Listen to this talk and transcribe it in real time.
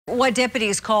What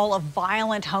deputies call a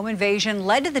violent home invasion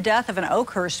led to the death of an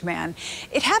Oakhurst man.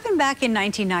 It happened back in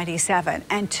 1997,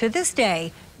 and to this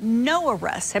day, no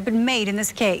arrests have been made in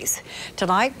this case.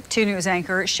 Tonight, 2 News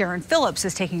anchor Sharon Phillips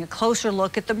is taking a closer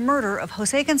look at the murder of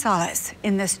Jose Gonzales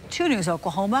in this 2 News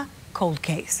Oklahoma cold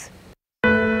case.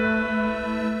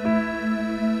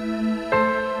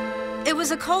 It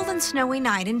was a cold and snowy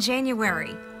night in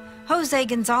January. Jose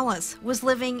Gonzales was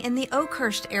living in the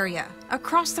Oakhurst area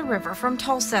across the river from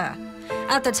Tulsa.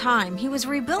 At the time, he was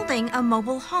rebuilding a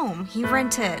mobile home he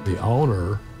rented. The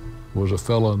owner was a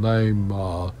fellow named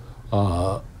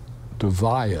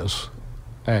Tobias,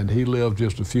 and he lived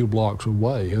just a few blocks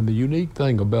away. And the unique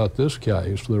thing about this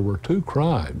case, there were 2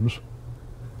 crimes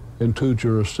in 2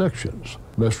 jurisdictions.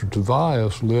 Mr.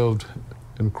 Tobias lived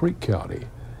in Creek County,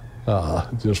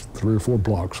 just 3 or 4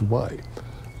 blocks away.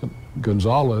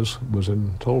 Gonzales was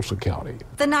in Tulsa County.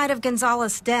 The night of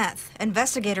Gonzales' death,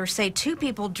 investigators say 2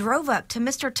 people drove up to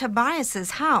Mr.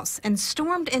 Tobias's house and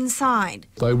stormed inside.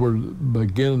 They were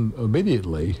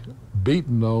immediately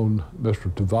beating on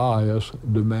Mr. Tobias,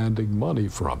 demanding money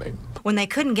from him. When they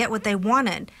couldn't get what they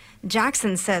wanted,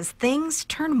 Jackson says things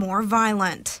turned more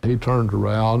violent. He turned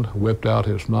around, whipped out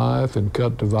his knife, and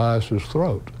cut Tobias's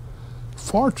throat.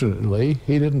 Fortunately,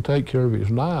 he didn't take care of his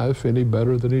knife any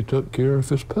better than he took care of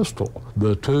his pistol.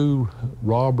 The 2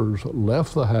 robbers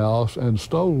left the house and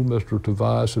stole Mr.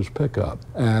 Tobias's pickup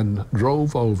and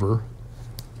drove over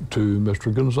to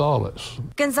Mr. Gonzales.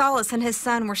 Gonzales and his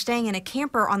son were staying in a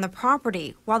camper on the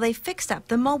property while they fixed up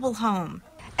the mobile home.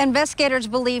 Investigators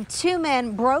believe 2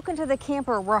 men broke into the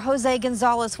camper where Jose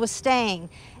Gonzales was staying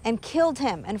and killed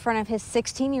him in front of his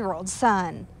 16-year-old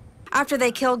son. After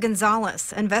they killed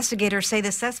Gonzales, investigators say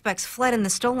the suspects fled in the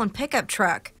stolen pickup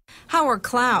truck. Howard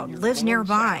Cloud lives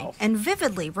nearby and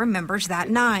vividly remembers that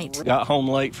night. Got home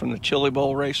late from the Chili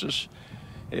Bowl races.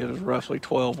 It was roughly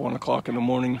 1 o'clock in the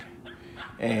morning,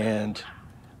 and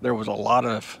there was a lot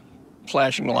of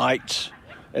flashing lights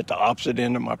at the opposite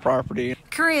end of my property.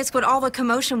 Curious what all the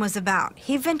commotion was about,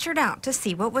 he ventured out to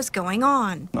see what was going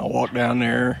on. I walked down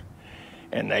there,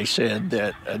 and they said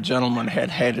that a gentleman had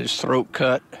had his throat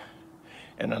cut,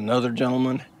 and another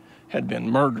gentleman had been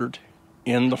murdered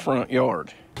in the front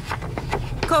yard.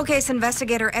 Cold case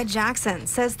investigator Ed Jackson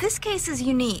says this case is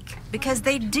unique because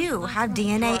they do have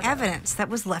DNA evidence that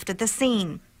was left at the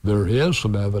scene. There is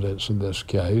some evidence in this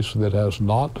case that has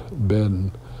not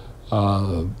been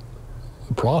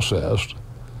processed.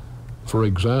 For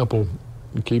example,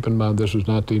 keep in mind this is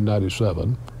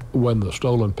 1997. When the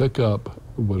stolen pickup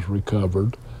was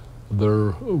recovered,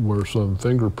 there were some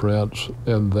fingerprints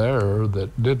in there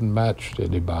that didn't match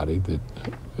anybody that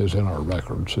is in our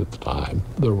records at the time.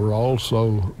 There were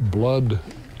also blood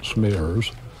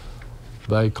smears.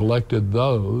 They collected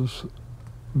those,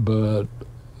 but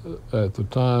at the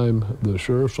time, the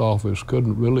sheriff's office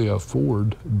couldn't really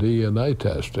afford DNA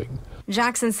testing.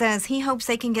 Jackson says he hopes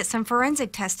they can get some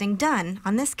forensic testing done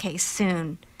on this case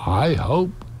soon. I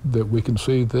hope that we can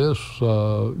see this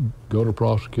go to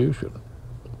prosecution.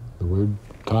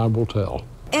 Time will tell.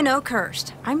 In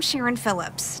Oakhurst, I'm Sharon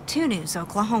Phillips, 2 News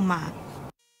Oklahoma.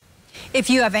 If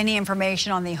you have any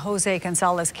information on the Jose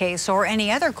Gonzales case or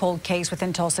any other cold case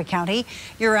within Tulsa County,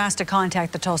 you're asked to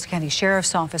contact the Tulsa County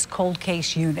Sheriff's Office Cold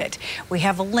Case Unit. We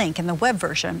have a link in the web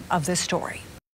version of this story.